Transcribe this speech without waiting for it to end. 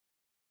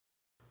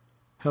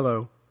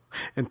Hello,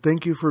 and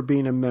thank you for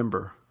being a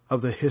member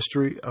of the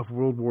History of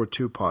World War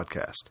II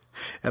podcast,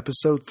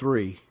 Episode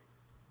 3,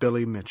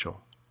 Billy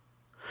Mitchell.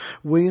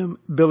 William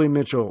Billy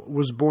Mitchell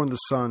was born the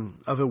son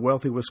of a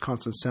wealthy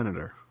Wisconsin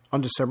senator on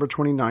December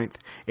 29,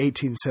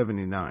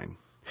 1879.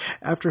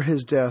 After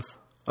his death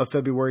of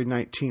February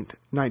 19,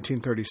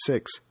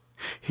 1936,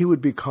 he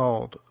would be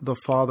called the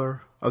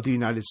Father of the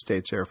United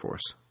States Air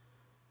Force.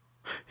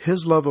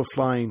 His love of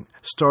flying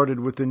started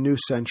with the new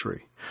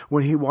century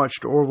when he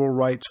watched Orville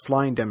Wright's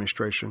flying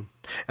demonstration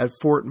at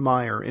Fort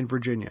Myer in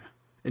Virginia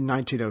in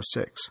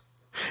 1906.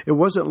 It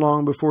wasn't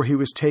long before he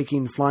was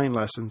taking flying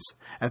lessons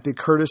at the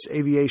Curtis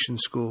Aviation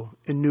School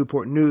in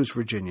Newport News,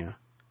 Virginia,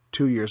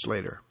 2 years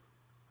later.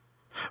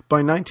 By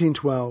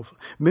 1912,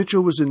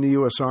 Mitchell was in the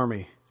U.S.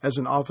 Army as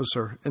an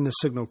officer in the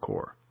Signal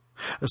Corps.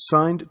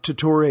 Assigned to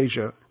tour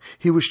Asia,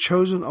 he was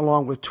chosen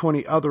along with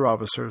 20 other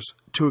officers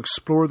to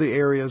explore the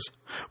areas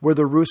where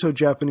the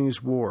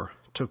Russo-Japanese War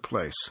took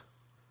place.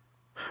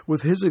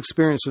 With his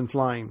experience in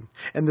flying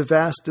and the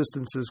vast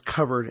distances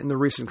covered in the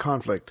recent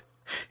conflict,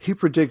 he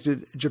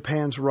predicted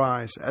Japan's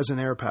rise as an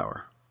air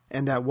power,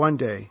 and that one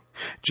day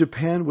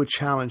Japan would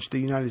challenge the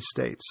United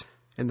States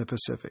in the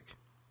Pacific.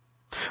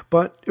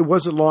 But it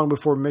wasn't long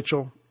before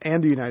Mitchell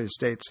and the United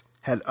States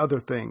had other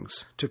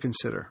things to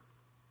consider.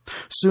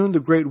 Soon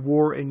the Great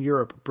War in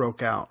Europe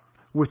broke out,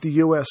 with the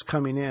U.S.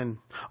 coming in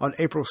on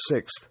April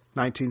 6,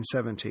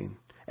 1917,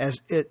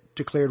 as it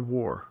declared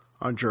war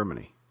on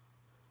Germany.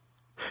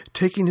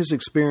 Taking his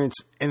experience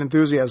and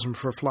enthusiasm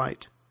for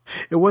flight,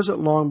 it wasn't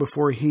long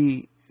before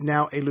he,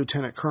 now a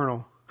lieutenant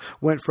colonel,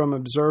 went from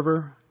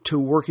observer to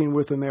working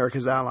with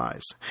America's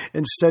allies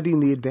and studying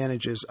the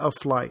advantages of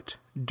flight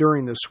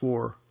during this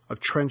war of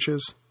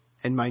trenches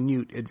and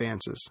minute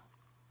advances.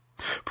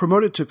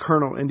 Promoted to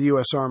colonel in the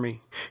U.S.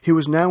 Army, he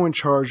was now in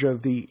charge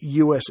of the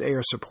U.S.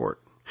 Air Support,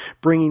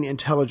 bringing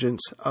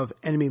intelligence of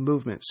enemy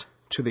movements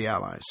to the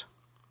Allies.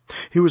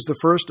 He was the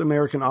first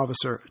American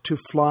officer to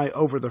fly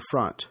over the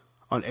front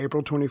on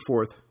April 24,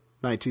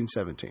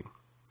 1917.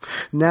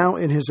 Now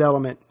in his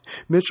element,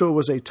 Mitchell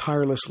was a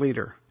tireless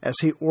leader as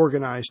he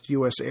organized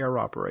U.S. air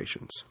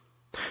operations.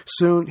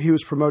 Soon he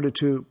was promoted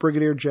to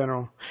brigadier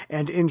general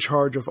and in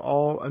charge of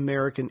all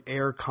American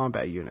air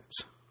combat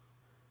units.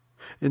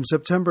 In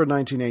September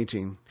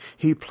 1918,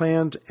 he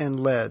planned and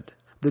led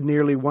the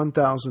nearly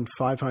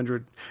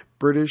 1,500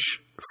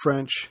 British,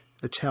 French,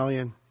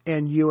 Italian,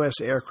 and U.S.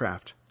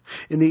 aircraft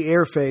in the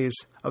air phase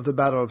of the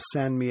Battle of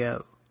St.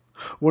 Mihiel,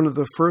 one of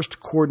the first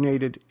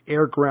coordinated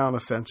air-ground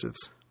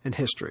offensives in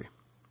history.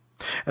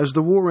 As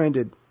the war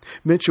ended,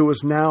 Mitchell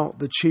was now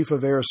the Chief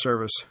of Air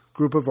Service,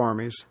 Group of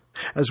Armies,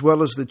 as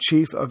well as the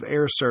Chief of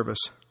Air Service,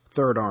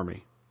 Third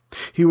Army.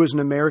 He was an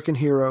American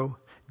hero,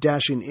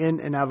 dashing in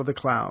and out of the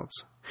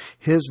clouds.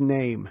 His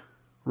name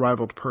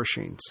rivaled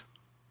Pershing's.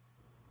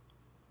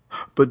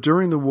 But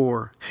during the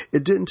war,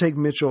 it didn't take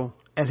Mitchell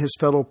and his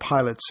fellow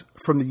pilots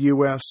from the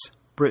U.S.,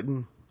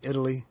 Britain,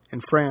 Italy,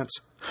 and France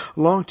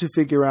long to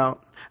figure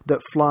out that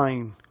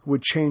flying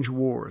would change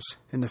wars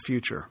in the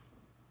future.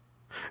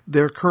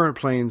 Their current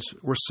planes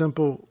were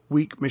simple,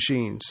 weak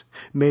machines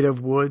made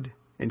of wood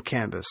and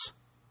canvas.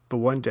 But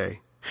one day,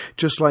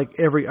 just like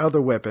every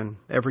other weapon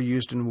ever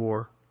used in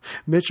war,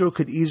 Mitchell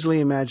could easily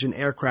imagine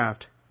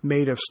aircraft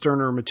made of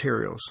sterner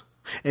materials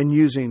and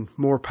using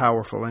more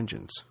powerful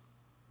engines.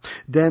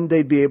 Then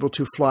they'd be able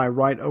to fly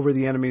right over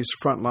the enemy's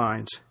front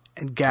lines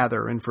and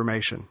gather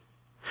information.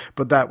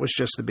 But that was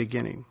just the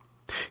beginning.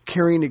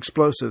 Carrying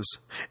explosives,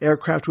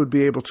 aircraft would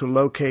be able to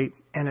locate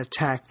and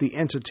attack the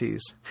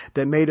entities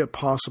that made it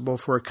possible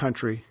for a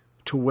country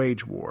to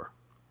wage war.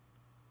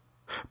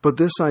 But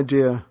this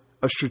idea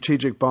of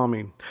strategic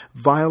bombing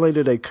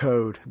violated a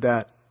code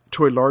that,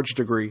 to a large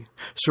degree,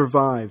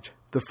 survived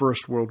the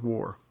First World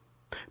War.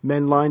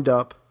 Men lined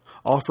up,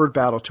 offered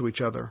battle to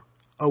each other,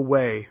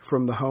 away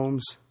from the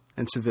homes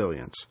and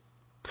civilians.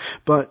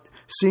 But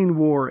seeing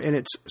war in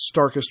its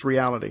starkest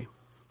reality,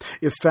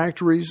 if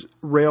factories,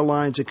 rail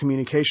lines, and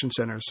communication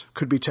centers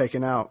could be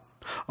taken out,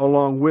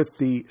 along with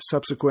the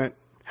subsequent,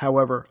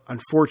 however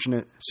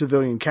unfortunate,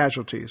 civilian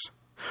casualties,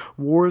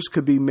 wars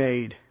could be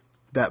made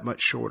that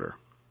much shorter.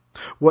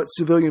 What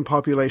civilian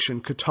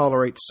population could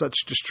tolerate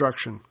such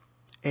destruction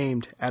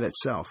aimed at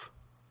itself?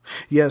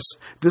 Yes,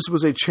 this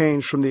was a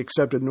change from the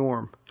accepted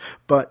norm,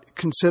 but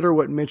consider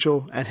what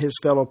Mitchell and his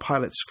fellow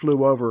pilots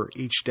flew over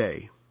each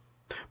day.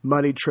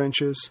 Muddy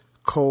trenches,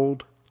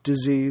 cold,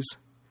 disease,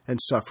 and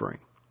suffering.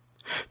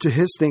 To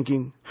his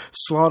thinking,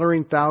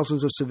 slaughtering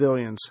thousands of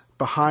civilians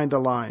behind the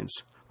lines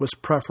was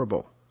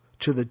preferable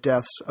to the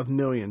deaths of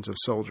millions of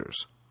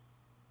soldiers.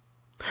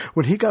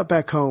 When he got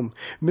back home,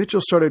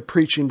 Mitchell started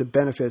preaching the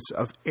benefits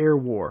of air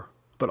war,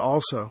 but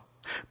also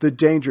the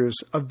dangers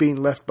of being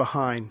left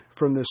behind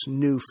from this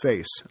new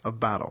face of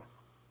battle.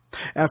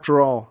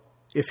 After all,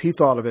 if he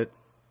thought of it,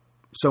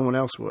 someone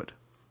else would.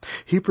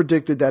 He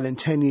predicted that in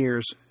 10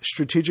 years,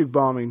 strategic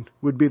bombing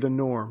would be the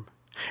norm,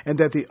 and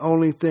that the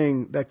only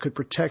thing that could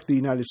protect the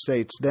United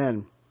States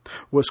then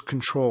was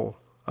control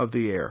of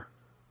the air,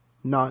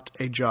 not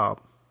a job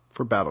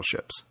for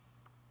battleships.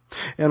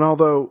 And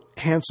although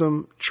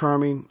handsome,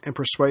 charming, and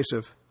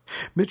persuasive,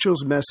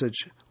 Mitchell's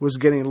message was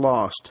getting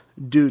lost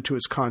due to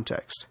its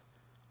context.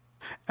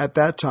 At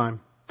that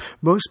time,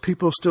 most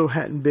people still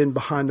hadn't been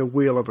behind the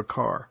wheel of a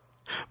car,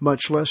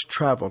 much less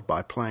traveled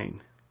by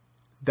plane.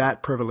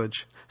 That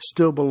privilege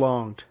still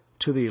belonged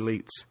to the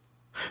elites.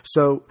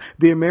 So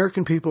the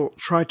American people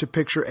tried to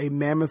picture a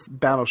mammoth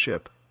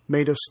battleship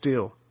made of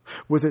steel,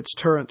 with its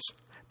turrets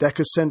that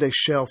could send a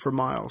shell for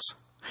miles,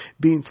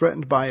 being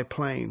threatened by a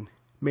plane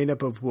made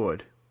up of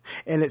wood,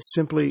 and it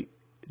simply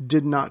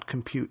did not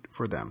compute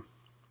for them.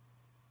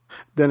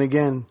 Then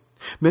again,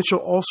 Mitchell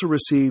also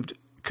received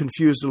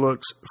confused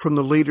looks from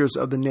the leaders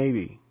of the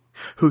Navy,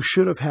 who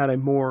should have had a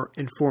more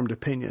informed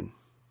opinion.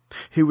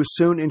 He was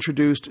soon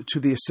introduced to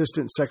the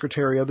Assistant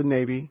Secretary of the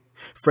Navy,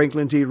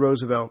 Franklin D.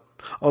 Roosevelt,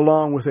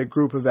 along with a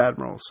group of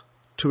admirals,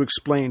 to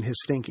explain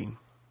his thinking.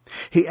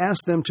 He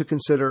asked them to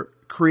consider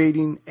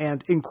creating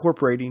and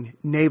incorporating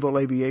naval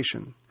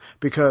aviation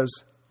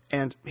because,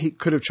 and he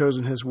could have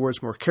chosen his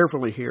words more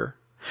carefully here,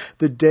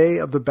 the day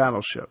of the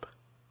battleship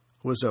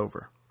was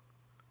over.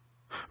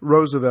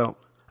 Roosevelt,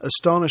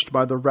 astonished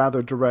by the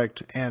rather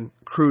direct and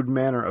crude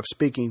manner of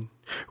speaking,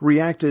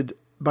 reacted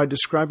by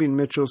describing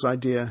Mitchell's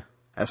idea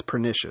as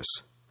pernicious.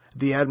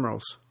 The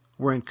admirals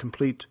were in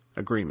complete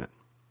agreement.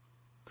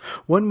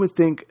 One would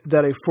think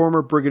that a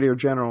former brigadier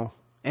general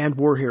and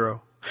war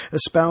hero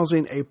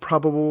espousing a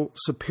probable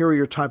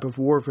superior type of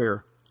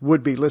warfare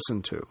would be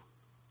listened to,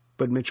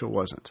 but Mitchell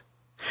wasn't.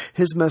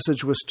 His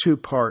message was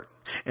two-part,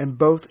 and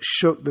both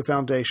shook the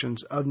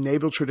foundations of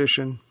naval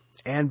tradition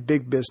and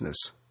big business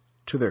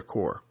to their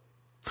core.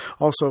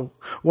 Also,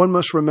 one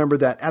must remember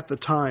that at the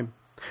time,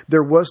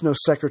 there was no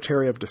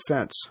Secretary of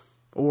Defense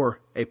or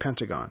a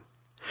Pentagon.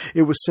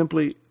 It was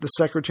simply the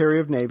Secretary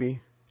of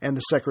Navy and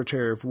the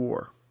Secretary of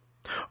War.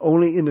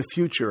 Only in the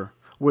future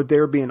would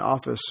there be an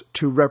office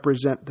to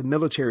represent the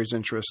military's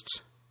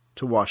interests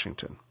to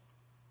Washington.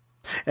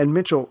 And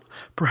Mitchell,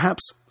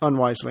 perhaps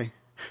unwisely,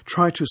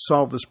 tried to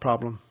solve this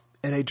problem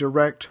in a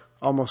direct,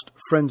 almost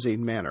frenzied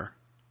manner,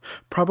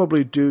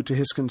 probably due to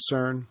his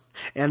concern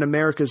and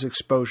America's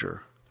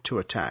exposure to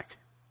attack.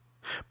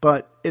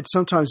 But it's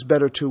sometimes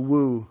better to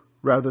woo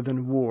rather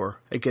than war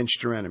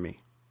against your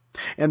enemy.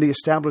 And the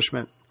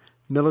establishment,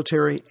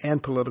 military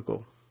and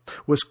political,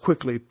 was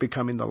quickly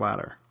becoming the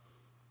latter.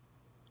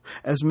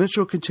 As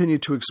Mitchell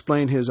continued to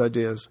explain his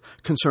ideas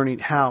concerning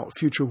how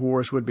future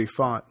wars would be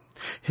fought,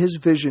 his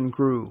vision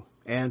grew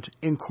and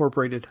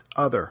incorporated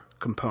other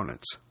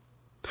components.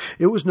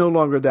 It was no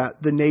longer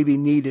that the Navy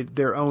needed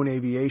their own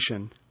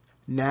aviation.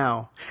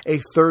 Now,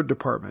 a third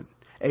department,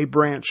 a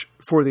branch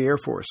for the Air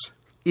Force,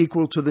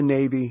 equal to the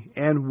Navy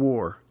and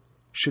war,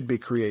 should be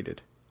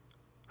created.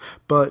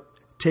 But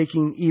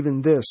taking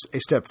even this a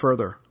step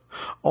further,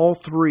 all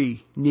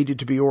three needed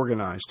to be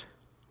organized,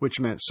 which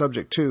meant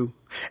subject to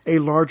a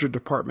larger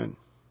Department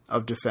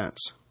of Defense.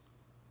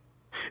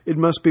 It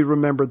must be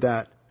remembered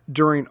that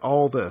during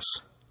all this,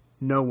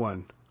 no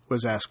one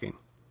was asking.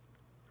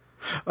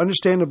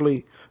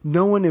 Understandably,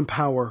 no one in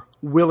power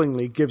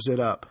willingly gives it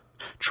up,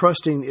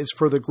 trusting it's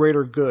for the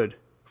greater good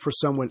for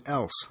someone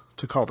else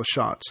to call the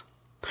shots.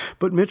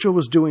 But Mitchell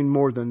was doing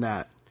more than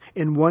that.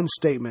 In one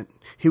statement,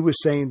 he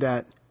was saying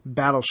that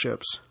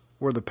battleships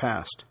were the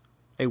past,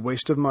 a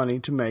waste of money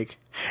to make,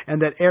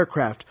 and that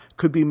aircraft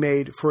could be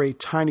made for a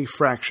tiny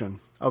fraction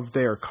of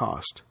their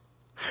cost.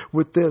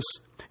 With this,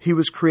 he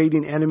was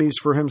creating enemies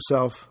for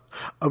himself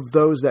of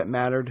those that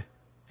mattered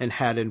and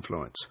had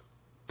influence.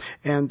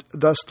 And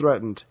thus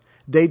threatened,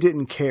 they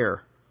didn't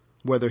care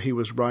whether he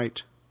was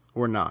right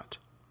or not.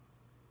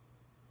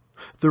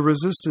 The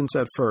resistance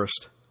at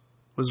first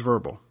was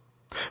verbal,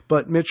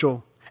 but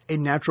Mitchell, a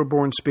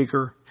natural-born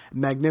speaker,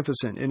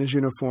 magnificent in his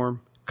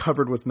uniform,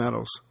 covered with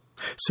medals,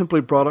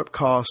 simply brought up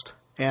cost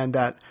and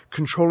that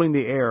controlling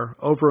the air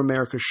over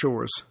America's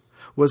shores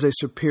was a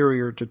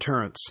superior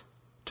deterrence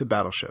to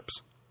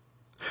battleships.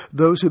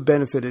 Those who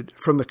benefited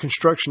from the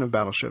construction of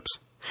battleships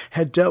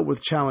had dealt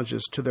with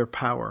challenges to their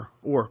power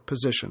or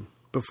position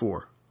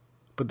before,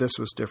 but this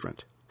was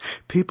different.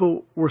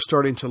 People were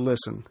starting to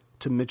listen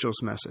to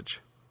Mitchell's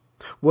message.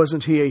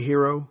 Wasn't he a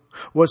hero?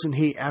 Wasn't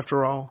he,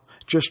 after all,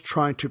 just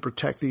trying to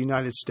protect the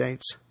United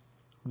States?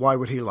 Why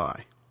would he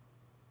lie?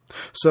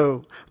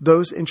 So,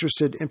 those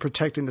interested in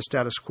protecting the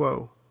status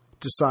quo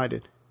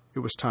decided it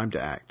was time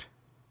to act.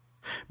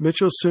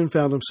 Mitchell soon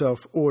found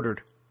himself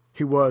ordered,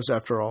 he was,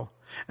 after all,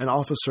 an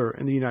officer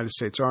in the United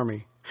States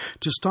Army,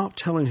 to stop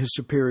telling his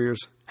superiors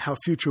how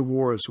future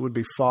wars would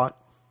be fought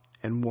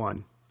and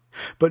won.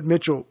 But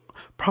Mitchell,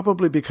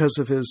 probably because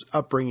of his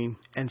upbringing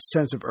and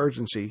sense of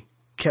urgency,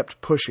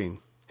 kept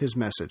pushing his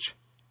message.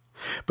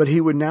 But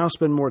he would now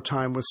spend more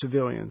time with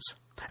civilians,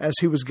 as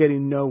he was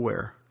getting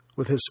nowhere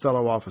with his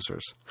fellow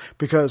officers,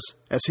 because,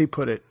 as he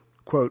put it,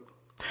 quote,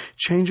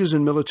 changes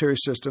in military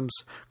systems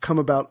come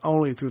about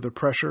only through the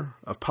pressure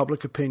of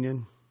public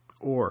opinion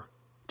or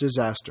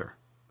disaster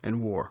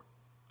and war,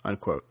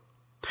 unquote.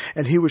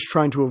 And he was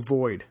trying to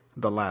avoid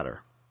the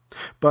latter.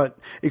 But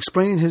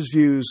explaining his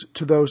views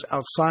to those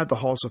outside the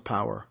halls of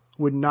power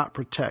would not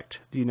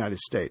protect the United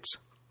States.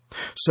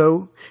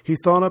 So he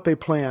thought up a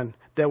plan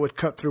that would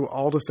cut through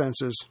all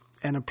defenses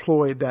and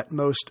employ that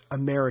most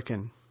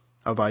American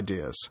of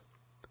ideas.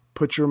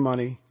 Put your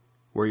money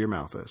where your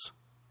mouth is.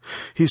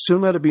 He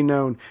soon let it be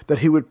known that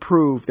he would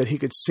prove that he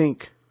could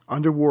sink,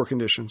 under war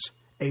conditions,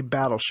 a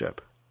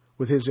battleship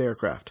with his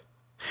aircraft.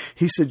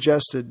 He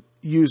suggested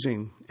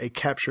using a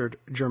captured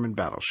German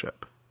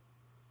battleship.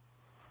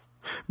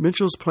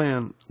 Mitchell's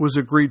plan was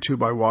agreed to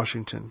by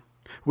Washington,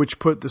 which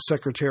put the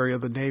Secretary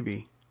of the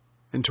Navy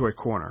into a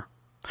corner.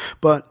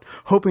 But,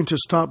 hoping to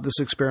stop this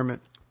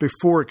experiment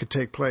before it could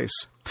take place,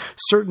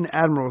 certain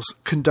admirals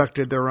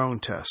conducted their own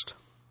test.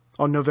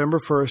 On November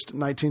 1st,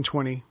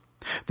 1920,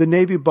 the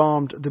Navy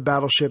bombed the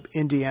battleship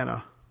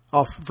Indiana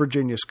off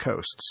Virginia's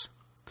coasts.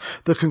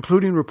 The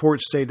concluding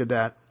report stated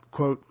that,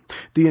 quote,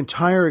 the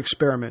entire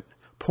experiment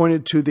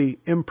pointed to the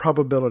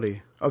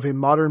improbability of a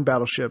modern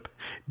battleship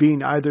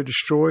being either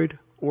destroyed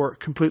or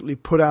completely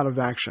put out of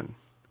action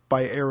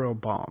by aerial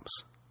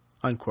bombs,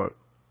 unquote.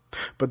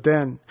 But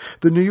then,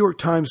 the New York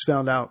Times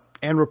found out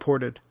and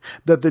reported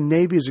that the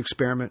Navy's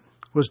experiment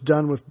was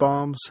done with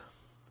bombs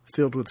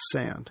filled with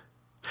sand.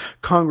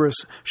 Congress,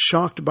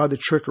 shocked by the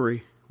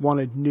trickery,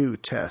 wanted new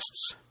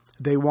tests.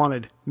 They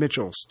wanted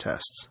Mitchell's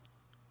tests.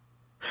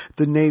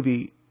 The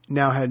Navy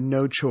now had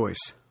no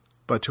choice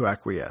but to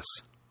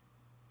acquiesce.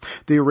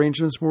 The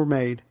arrangements were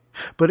made,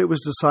 but it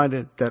was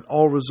decided that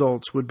all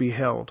results would be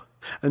held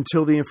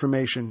until the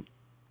information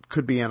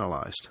could be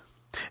analyzed.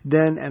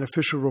 Then an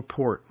official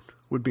report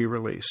would be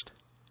released.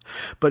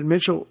 But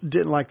Mitchell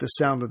didn't like the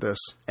sound of this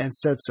and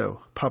said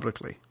so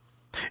publicly.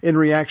 In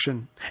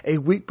reaction, a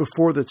week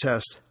before the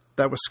test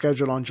that was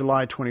scheduled on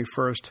July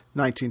 21st,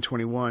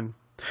 1921,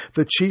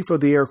 the Chief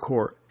of the Air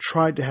Corps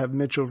tried to have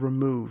Mitchell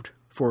removed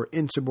for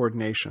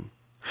insubordination.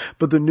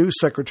 But the new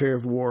Secretary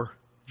of War,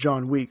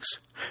 John Weeks,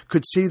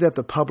 could see that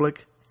the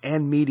public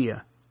and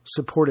media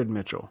supported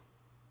Mitchell,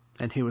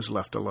 and he was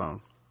left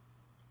alone.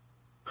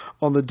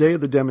 On the day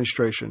of the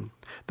demonstration,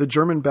 the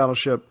German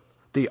battleship,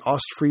 the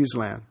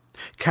Ostfriesland,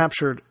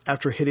 captured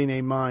after hitting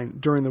a mine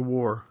during the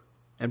war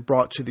and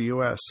brought to the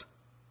U.S.,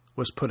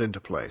 was put into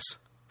place.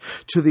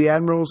 To the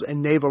admirals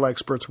and naval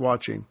experts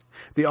watching,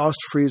 the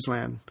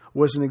Ostfriesland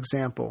was an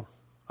example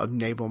of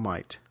naval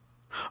might.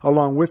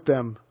 Along with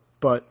them,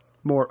 but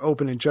more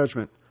open in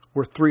judgment,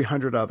 were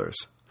 300 others,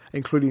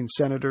 including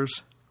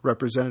senators,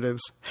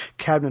 representatives,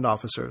 cabinet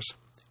officers,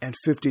 and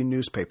 50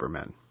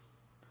 newspapermen.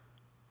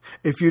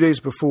 A few days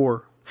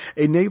before,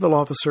 a naval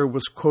officer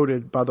was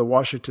quoted by the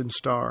Washington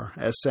Star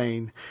as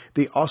saying,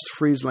 the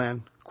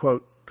Ostfriesland,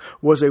 quote,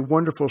 was a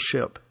wonderful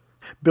ship,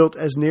 built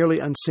as nearly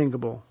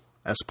unsinkable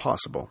as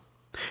possible.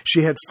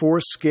 She had 4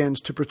 skins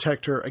to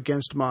protect her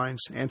against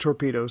mines and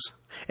torpedoes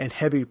and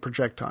heavy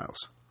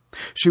projectiles.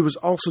 She was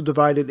also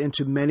divided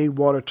into many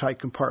watertight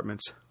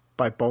compartments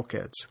by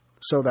bulkheads,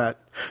 so that,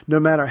 no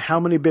matter how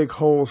many big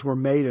holes were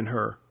made in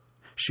her,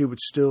 she would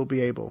still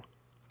be able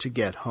to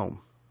get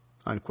home,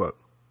 unquote.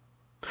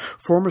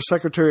 Former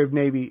Secretary of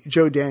Navy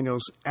Joe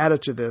Daniels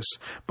added to this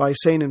by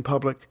saying in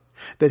public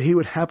that he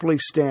would happily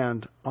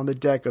stand on the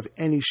deck of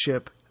any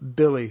ship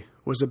Billy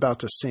was about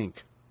to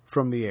sink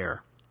from the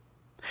air.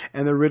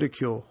 And the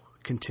ridicule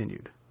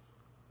continued.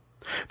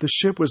 The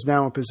ship was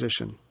now in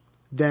position.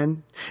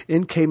 Then,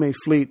 in came a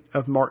fleet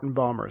of Martin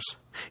bombers,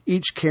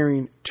 each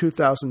carrying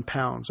 2,000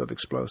 pounds of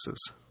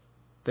explosives.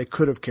 They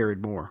could have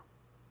carried more.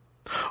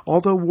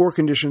 Although war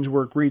conditions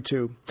were agreed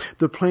to,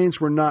 the planes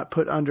were not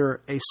put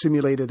under a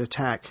simulated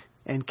attack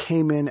and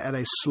came in at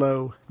a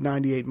slow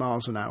 98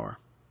 miles an hour.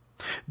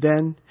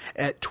 Then,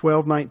 at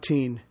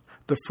 12:19,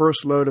 the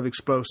first load of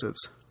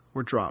explosives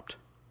were dropped.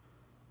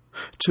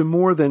 To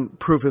more than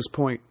prove his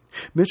point,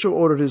 Mitchell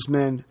ordered his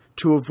men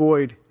to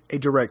avoid a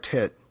direct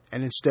hit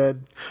and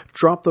instead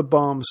drop the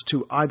bombs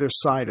to either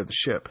side of the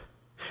ship.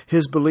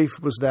 His belief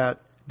was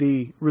that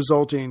the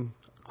resulting,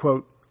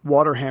 quote,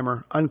 water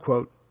hammer,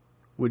 unquote,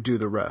 would do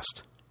the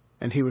rest.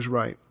 And he was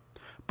right.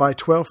 By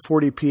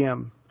 12:40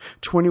 p.m.,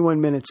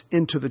 21 minutes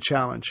into the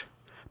challenge,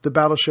 the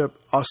battleship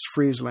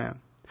Ostfriesland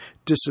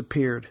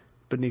disappeared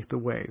beneath the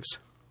waves.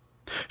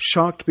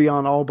 Shocked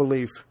beyond all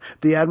belief,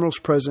 the admirals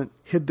present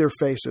hid their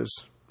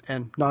faces,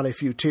 and not a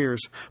few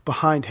tears,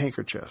 behind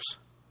handkerchiefs.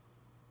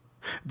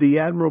 The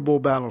admirable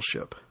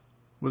battleship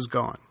was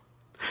gone.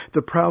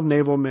 The proud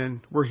naval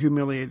men were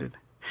humiliated,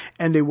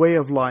 and a way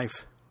of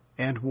life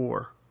and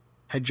war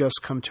had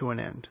just come to an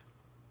end.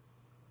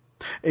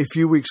 A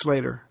few weeks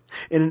later,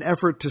 in an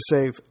effort to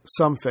save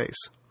some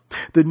face,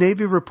 the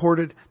Navy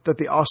reported that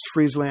the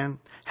Ostfriesland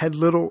had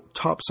little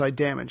topside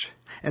damage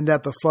and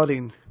that the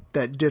flooding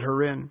that did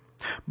her in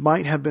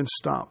might have been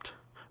stopped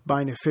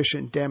by an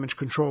efficient damage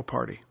control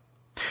party.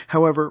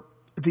 However,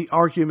 the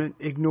argument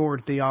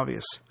ignored the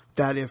obvious,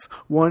 that if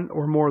one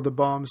or more of the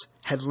bombs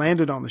had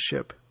landed on the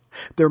ship,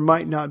 there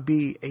might not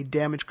be a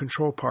damage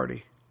control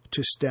party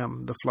to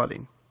stem the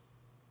flooding.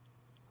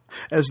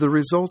 As the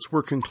results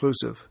were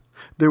conclusive,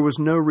 there was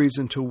no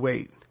reason to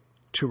wait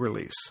to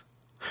release.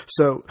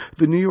 So,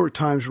 the New York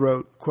Times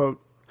wrote,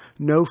 quote,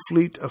 "No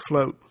fleet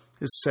afloat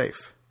is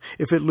safe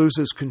if it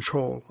loses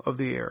control of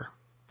the air.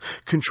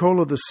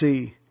 Control of the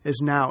sea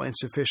is now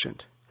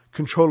insufficient.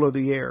 Control of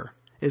the air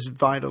is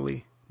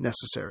vitally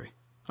necessary."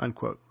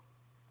 Unquote.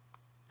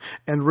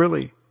 And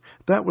really,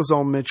 that was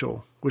all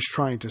Mitchell was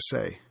trying to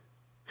say.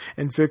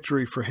 And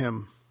victory for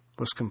him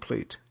was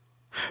complete.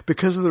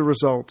 Because of the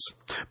results,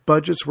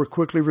 budgets were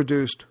quickly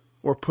reduced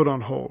or put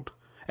on hold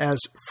as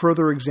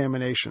further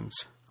examinations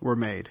were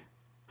made.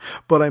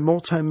 But a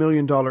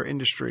multi-million-dollar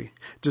industry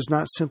does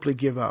not simply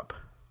give up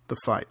the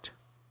fight.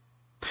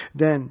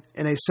 Then,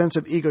 in a sense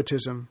of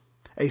egotism,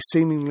 a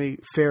seemingly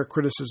fair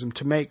criticism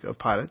to make of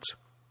pilots,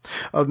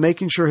 of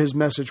making sure his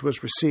message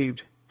was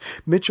received,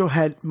 Mitchell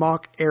had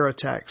mock air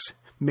attacks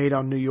made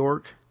on New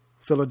York,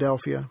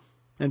 Philadelphia,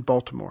 and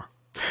Baltimore.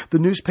 The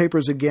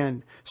newspapers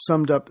again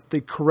summed up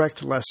the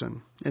correct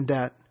lesson in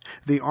that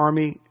the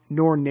Army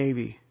nor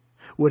Navy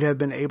would have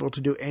been able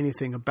to do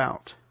anything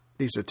about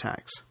these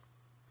attacks.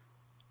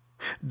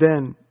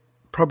 Then,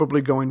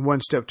 probably going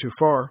one step too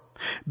far,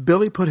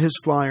 Billy put his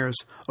flyers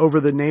over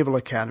the Naval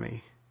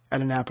Academy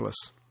at Annapolis.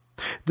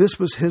 This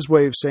was his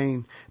way of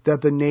saying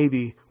that the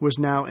Navy was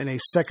now in a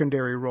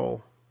secondary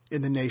role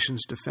in the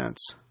nation's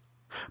defense.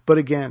 But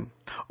again,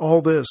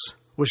 all this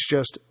was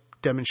just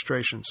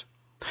demonstrations.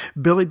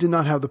 Billy did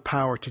not have the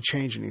power to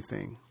change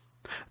anything.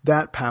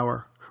 That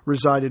power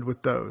resided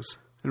with those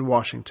in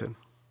Washington.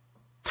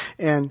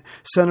 And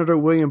Senator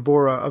William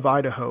Borah of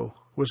Idaho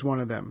was one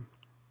of them.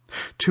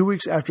 2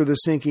 weeks after the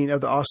sinking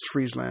of the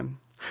Ostfriesland,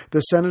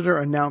 the senator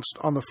announced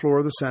on the floor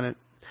of the Senate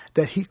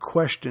that he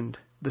questioned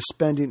the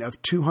spending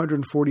of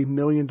 $240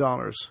 million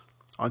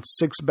on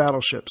 6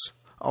 battleships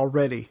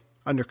already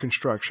under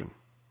construction.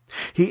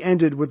 He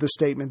ended with the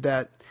statement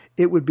that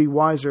it would be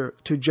wiser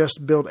to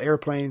just build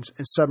airplanes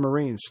and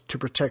submarines to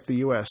protect the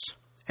U.S.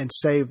 and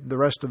save the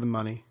rest of the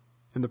money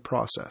in the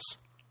process.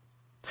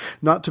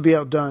 Not to be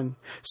outdone,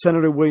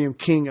 Senator William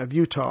King of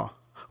Utah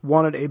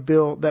wanted a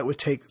bill that would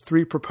take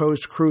 3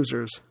 proposed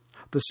cruisers,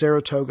 the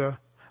Saratoga,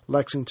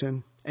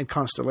 Lexington, and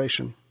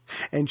Constellation,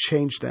 and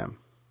change them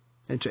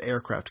into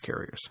aircraft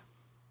carriers.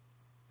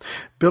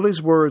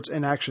 Billy's words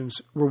and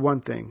actions were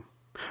one thing,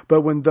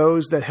 but when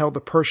those that held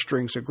the purse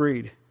strings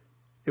agreed,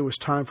 it was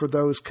time for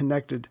those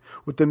connected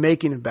with the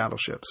making of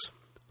battleships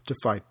to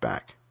fight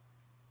back.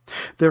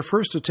 Their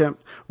first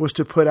attempt was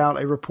to put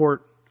out a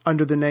report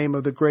under the name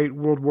of the great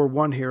World War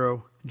I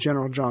hero,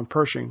 General John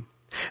Pershing,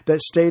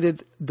 that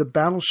stated the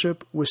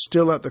battleship was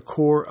still at the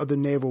core of the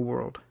naval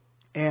world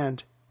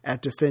and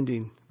at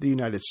defending the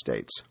United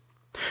States.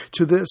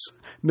 To this,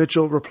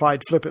 Mitchell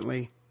replied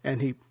flippantly,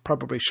 and he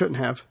probably shouldn't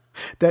have,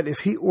 that if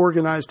he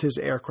organized his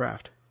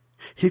aircraft,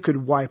 he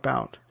could wipe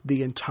out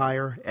the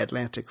entire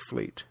Atlantic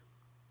fleet.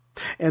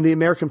 And the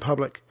American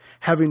public,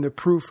 having the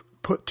proof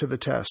put to the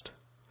test,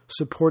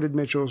 supported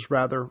Mitchell's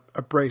rather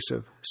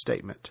abrasive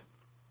statement.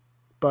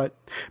 But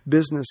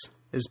business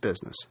is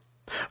business.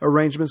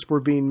 Arrangements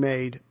were being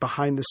made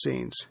behind the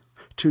scenes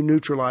to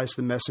neutralize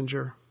the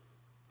messenger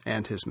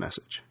and his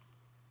message.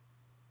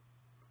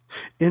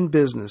 In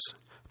business,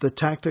 the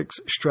tactics,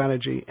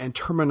 strategy, and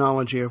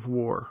terminology of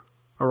war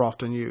are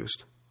often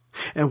used.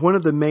 And one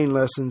of the main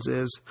lessons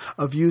is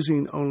of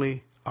using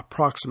only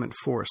approximate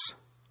force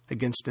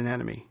against an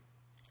enemy.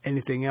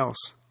 Anything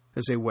else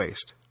is a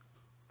waste.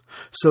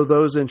 So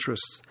those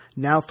interests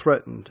now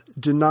threatened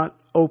did not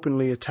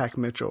openly attack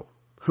Mitchell,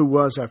 who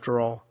was, after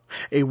all,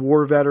 a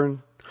war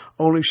veteran,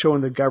 only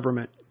showing the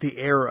government the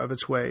error of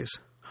its ways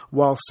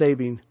while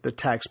saving the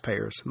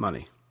taxpayers'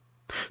 money.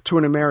 To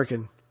an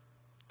American,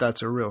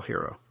 that's a real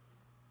hero.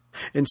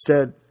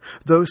 Instead,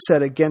 those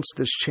set against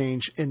this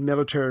change in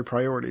military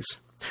priorities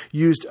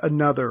used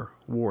another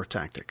war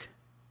tactic.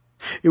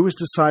 It was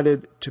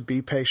decided to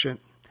be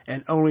patient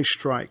and only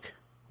strike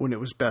when it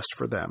was best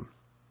for them.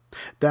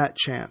 That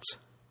chance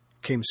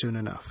came soon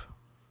enough.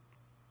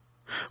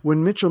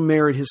 When Mitchell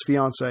married his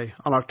fiancée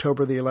on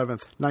October the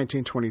 11th,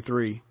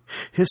 1923,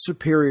 his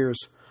superiors,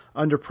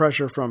 under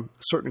pressure from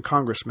certain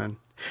congressmen,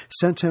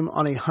 sent him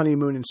on a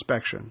honeymoon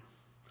inspection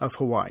of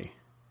Hawaii,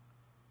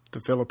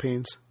 the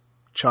Philippines,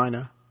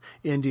 China,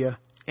 India,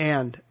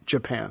 and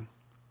Japan.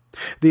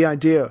 The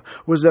idea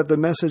was that the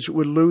message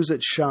would lose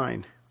its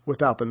shine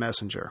without the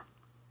messenger.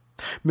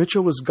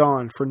 Mitchell was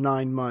gone for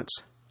 9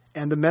 months,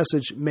 and the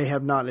message may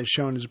have not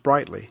shone as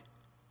brightly,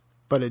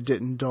 but it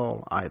didn't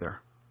dull either.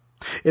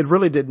 It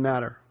really didn't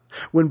matter.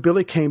 When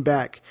Billy came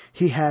back,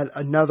 he had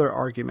another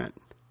argument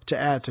to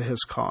add to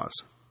his cause.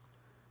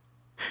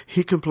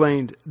 He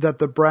complained that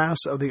the brass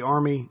of the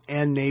Army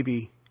and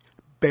Navy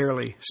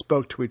barely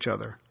spoke to each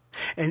other,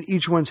 and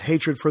each one's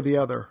hatred for the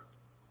other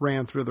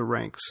ran through the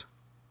ranks.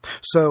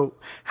 So,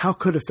 how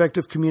could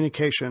effective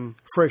communication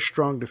for a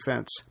strong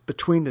defense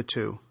between the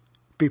two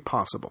be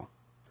possible?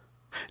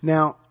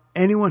 Now,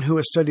 anyone who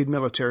has studied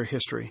military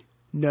history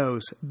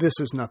knows this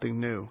is nothing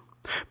new,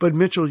 but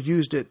Mitchell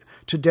used it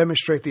to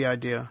demonstrate the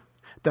idea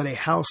that a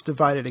house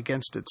divided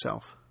against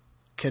itself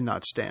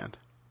cannot stand.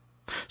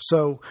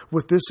 So,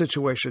 with this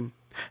situation,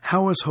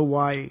 how is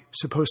Hawaii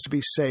supposed to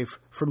be safe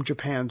from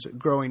Japan's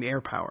growing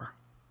air power?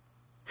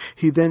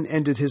 He then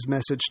ended his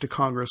message to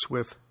Congress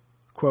with,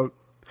 quote,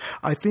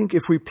 "I think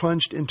if we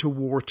plunged into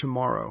war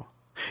tomorrow,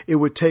 it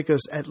would take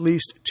us at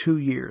least 2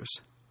 years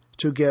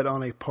to get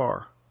on a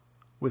par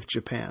with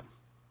Japan."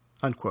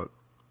 Unquote.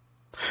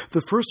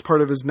 The first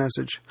part of his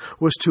message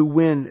was to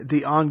win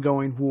the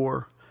ongoing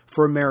war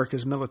for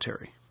America's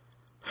military.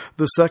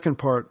 The second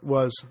part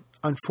was,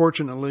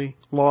 unfortunately,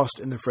 lost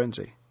in the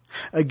frenzy.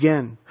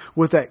 Again,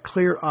 with that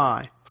clear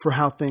eye for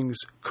how things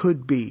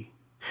could be,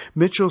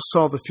 Mitchell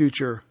saw the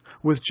future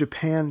with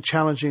Japan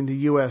challenging the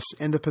U.S.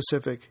 in the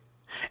Pacific,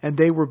 and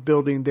they were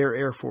building their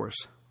Air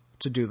Force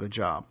to do the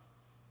job.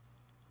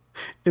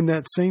 In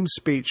that same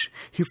speech,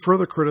 he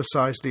further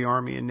criticized the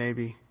Army and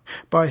Navy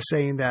by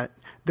saying that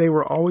they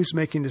were always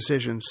making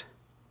decisions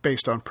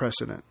based on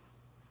precedent.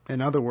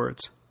 In other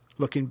words,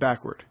 looking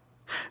backward.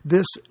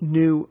 This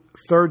new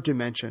third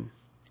dimension,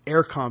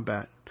 air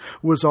combat,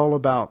 was all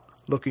about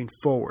looking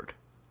forward.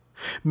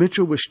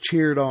 Mitchell was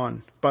cheered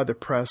on by the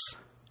press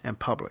and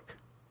public.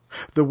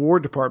 The War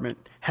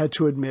Department had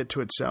to admit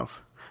to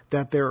itself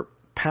that their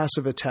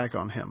passive attack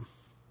on him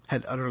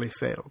had utterly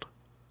failed.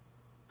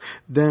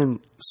 Then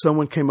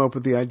someone came up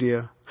with the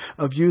idea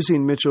of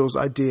using Mitchell's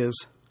ideas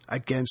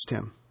against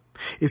him.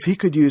 If he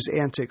could use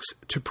antics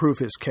to prove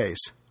his case,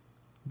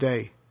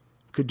 they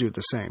could do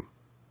the same.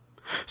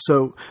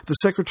 So the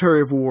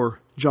Secretary of War,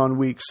 John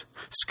Weeks,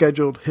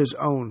 scheduled his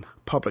own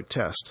public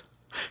test.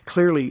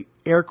 Clearly,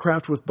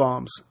 aircraft with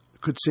bombs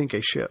could sink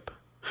a ship.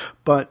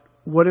 But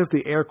what if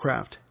the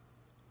aircraft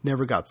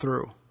never got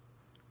through?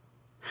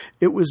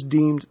 It was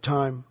deemed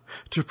time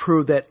to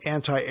prove that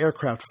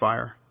anti-aircraft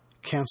fire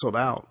canceled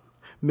out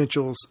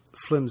Mitchell's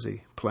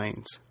flimsy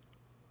planes.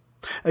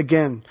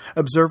 Again,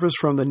 observers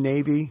from the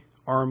Navy,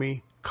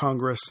 Army,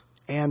 Congress,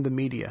 and the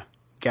media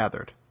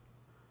gathered.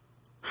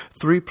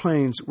 3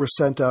 planes were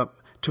sent up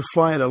to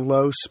fly at a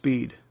low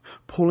speed,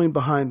 pulling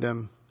behind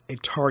them a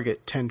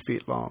target 10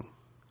 feet long.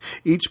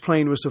 Each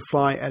plane was to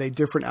fly at a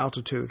different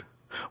altitude,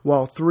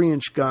 while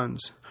 3-inch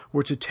guns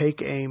were to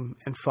take aim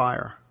and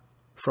fire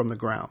from the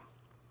ground.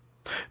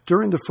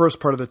 During the first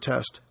part of the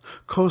test,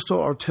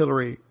 coastal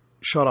artillery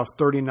shot off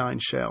 39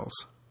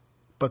 shells,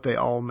 but they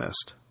all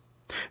missed.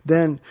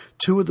 Then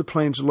 2 of the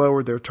planes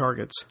lowered their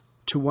targets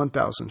to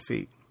 1,000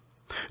 feet.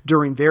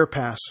 During their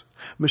pass,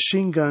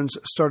 machine guns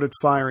started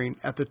firing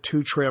at the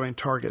 2 trailing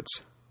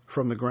targets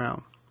from the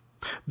ground.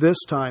 This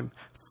time,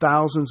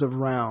 thousands of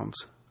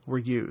rounds were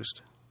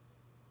used.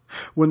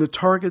 When the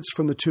targets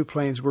from the 2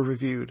 planes were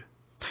reviewed,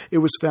 it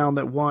was found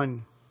that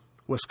one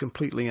was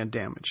completely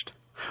undamaged,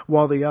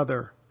 while the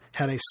other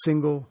had a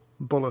single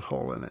bullet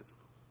hole in it.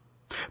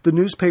 The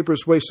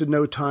newspapers wasted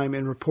no time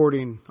in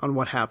reporting on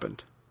what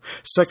happened.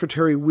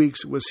 Secretary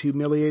Weeks was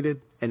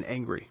humiliated and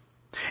angry,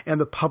 and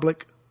the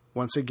public,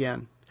 once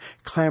again,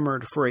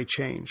 clamored for a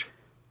change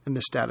in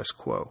the status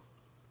quo.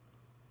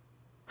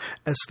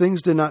 As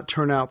things did not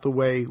turn out the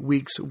way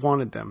Weeks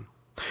wanted them,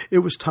 it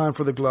was time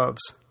for the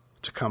gloves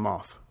to come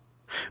off.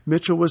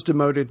 Mitchell was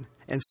demoted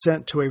and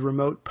sent to a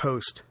remote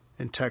post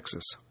in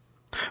Texas.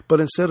 But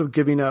instead of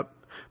giving up,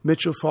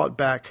 Mitchell fought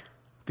back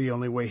the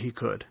only way he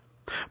could,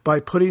 by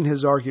putting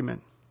his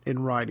argument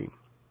in writing.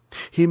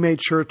 He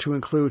made sure to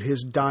include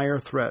his dire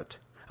threat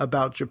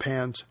about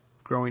Japan's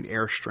growing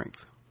air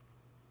strength.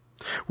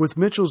 With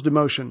Mitchell's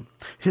demotion,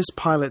 his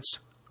pilots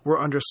were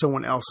under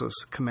someone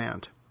else's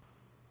command.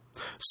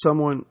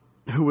 Someone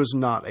who was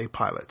not a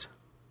pilot.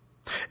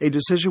 A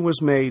decision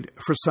was made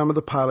for some of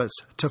the pilots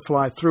to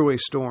fly through a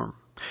storm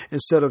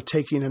instead of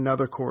taking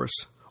another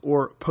course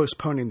or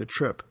postponing the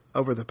trip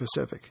over the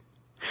Pacific.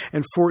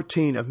 And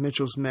 14 of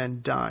Mitchell's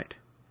men died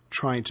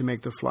trying to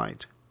make the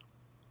flight.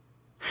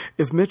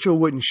 If Mitchell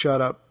wouldn't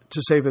shut up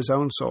to save his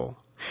own soul,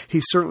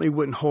 he certainly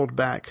wouldn't hold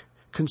back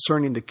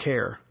concerning the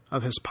care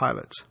of his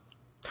pilots.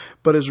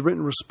 But his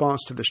written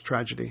response to this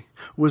tragedy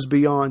was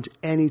beyond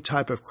any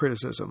type of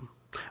criticism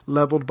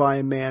leveled by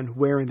a man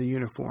wearing the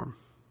uniform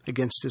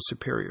against his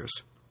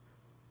superiors.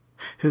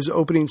 His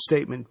opening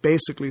statement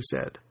basically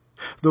said,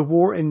 the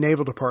War and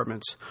Naval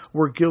Departments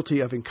were guilty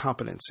of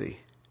incompetency,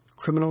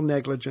 criminal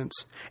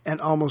negligence, and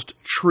almost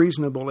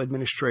treasonable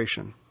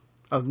administration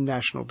of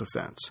national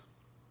defense.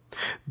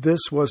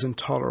 This was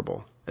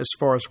intolerable as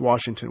far as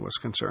Washington was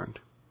concerned.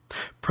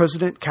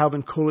 President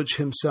Calvin Coolidge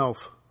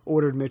himself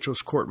ordered Mitchell's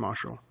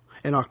court-martial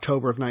in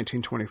October of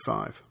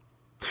 1925.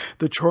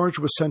 The charge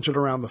was centered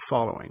around the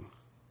following,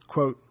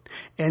 quote,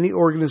 any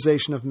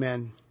organization of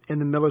men in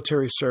the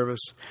military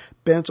service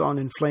bent on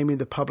inflaming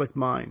the public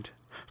mind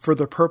for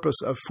the purpose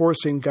of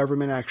forcing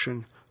government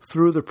action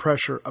through the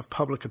pressure of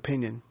public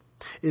opinion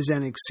is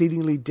an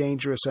exceedingly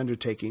dangerous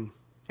undertaking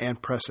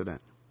and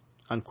precedent,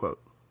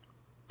 unquote.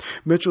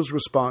 Mitchell's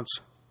response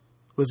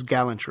was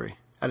gallantry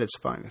at its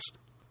finest.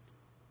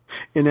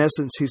 In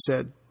essence, he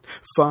said,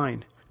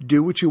 fine,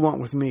 do what you want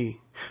with me,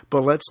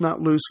 but let's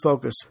not lose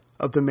focus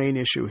of the main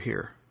issue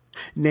here,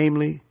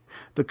 namely,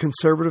 the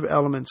conservative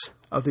elements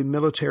of the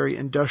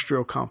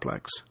military-industrial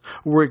complex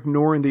were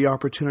ignoring the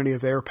opportunity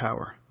of air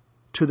power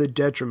to the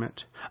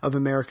detriment of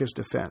America's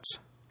defense,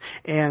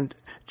 and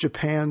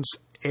Japan's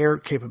air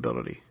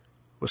capability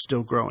was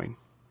still growing.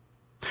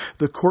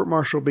 The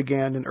court-martial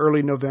began in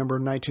early November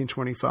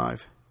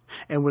 1925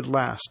 and would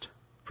last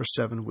for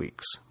 7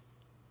 weeks.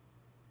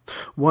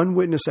 One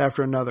witness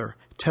after another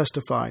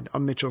testified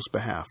on Mitchell's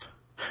behalf.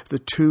 The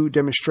 2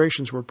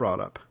 demonstrations were brought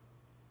up,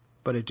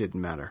 but it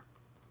didn't matter.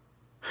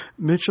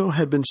 Mitchell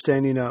had been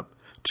standing up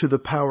to the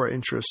power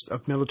interests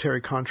of military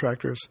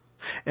contractors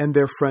and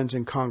their friends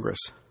in Congress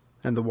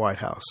and the White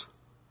House,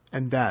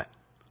 and that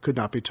could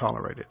not be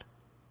tolerated.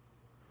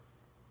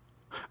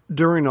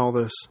 During all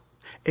this,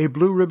 a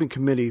Blue Ribbon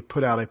Committee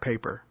put out a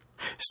paper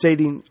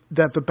stating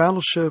that the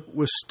battleship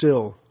was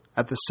still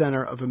at the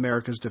center of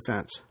America's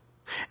defense,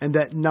 and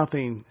that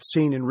nothing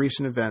seen in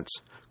recent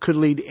events could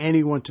lead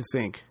anyone to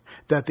think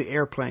that the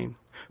airplane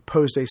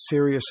posed a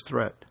serious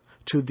threat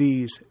to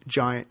these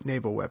giant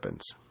naval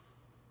weapons.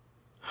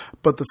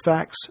 But the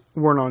facts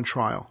weren't on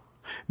trial.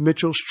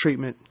 Mitchell's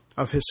treatment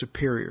of his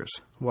superiors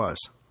was.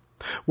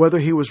 Whether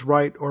he was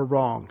right or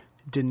wrong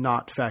did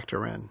not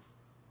factor in.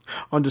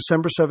 On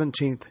December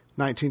 17,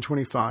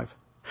 1925,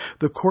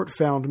 the court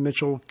found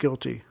Mitchell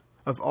guilty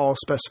of all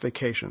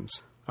specifications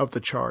of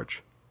the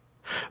charge.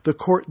 The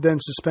court then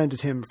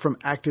suspended him from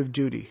active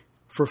duty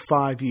for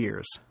 5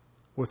 years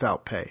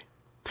without pay,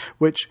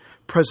 which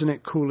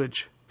President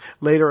Coolidge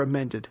later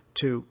amended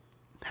to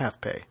half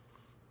pay.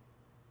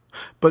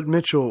 But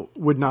Mitchell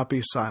would not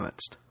be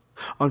silenced.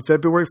 On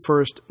February 1,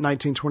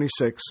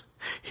 1926,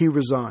 he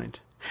resigned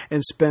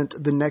and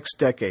spent the next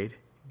decade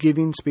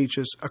giving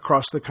speeches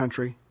across the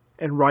country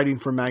and writing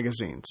for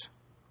magazines.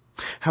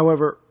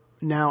 However,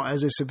 now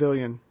as a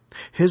civilian,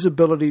 his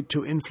ability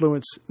to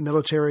influence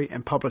military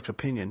and public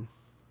opinion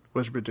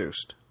was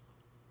reduced.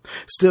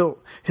 Still,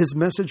 his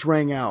message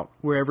rang out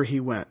wherever he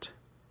went,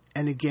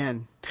 and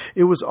again,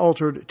 it was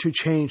altered to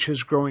change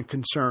his growing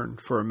concern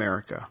for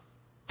America.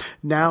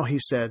 Now, he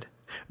said,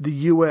 the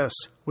U.S.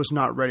 was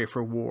not ready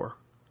for war,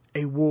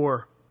 a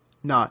war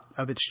not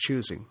of its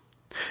choosing.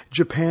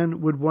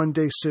 Japan would one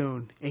day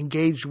soon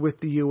engage with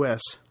the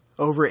U.S.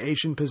 over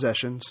Asian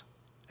possessions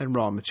and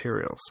raw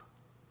materials.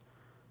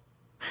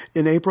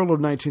 In April of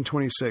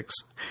 1926,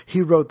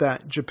 he wrote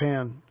that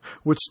Japan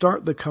would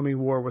start the coming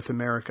war with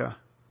America,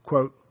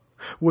 quote,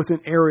 with an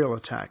aerial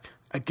attack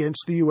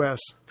against the U.S.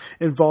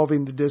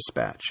 involving the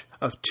dispatch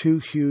of 2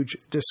 huge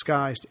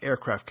disguised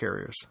aircraft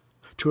carriers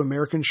to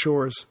American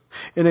shores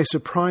in a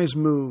surprise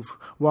move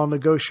while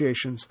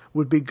negotiations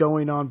would be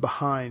going on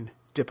behind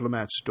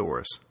diplomats'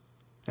 doors,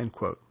 end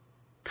quote.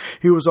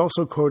 He was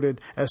also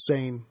quoted as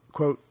saying,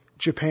 quote,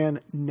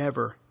 Japan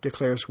never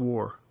declares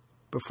war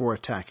before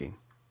attacking,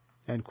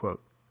 end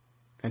quote.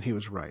 And he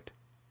was right.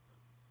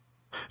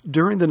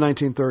 During the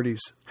 1930s,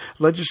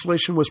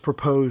 legislation was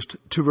proposed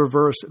to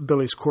reverse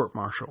Billy's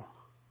court-martial,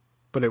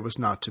 but it was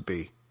not to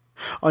be.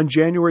 On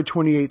January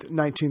 28,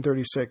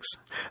 1936,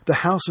 the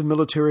House of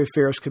Military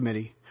Affairs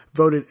Committee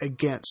voted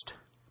against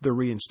the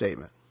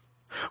reinstatement.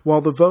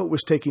 While the vote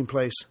was taking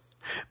place,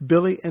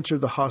 Billy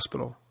entered the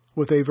hospital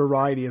with a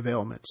variety of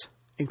ailments,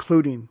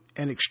 including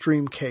an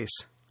extreme case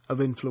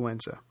of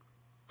influenza.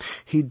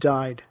 He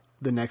died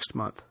the next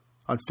month,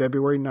 on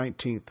February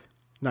 19,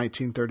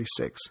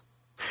 1936,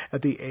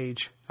 at the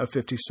age of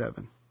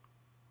 57.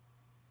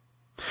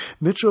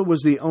 Mitchell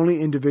was the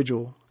only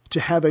individual to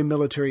have a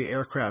military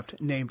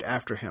aircraft named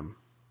after him.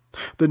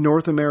 The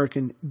North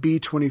American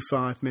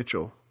B-25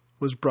 Mitchell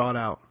was brought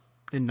out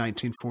in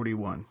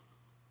 1941.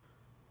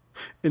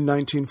 In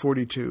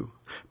 1942,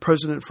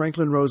 President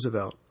Franklin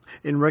Roosevelt,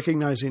 in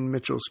recognizing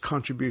Mitchell's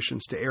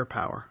contributions to air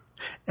power,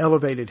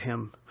 elevated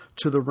him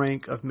to the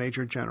rank of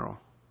Major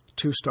General,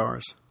 2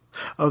 stars,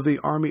 of the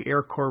Army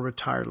Air Corps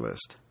retired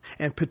list,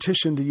 and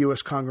petitioned the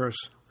U.S. Congress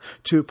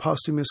to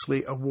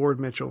posthumously award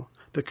Mitchell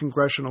the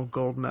Congressional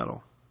Gold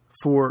Medal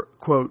for,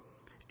 quote,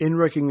 in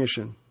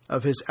recognition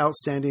of his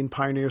outstanding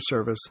pioneer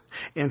service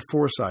and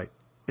foresight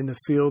in the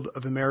field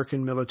of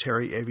American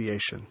military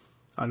aviation,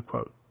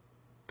 unquote.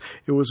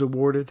 It was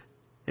awarded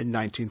in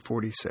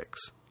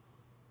 1946.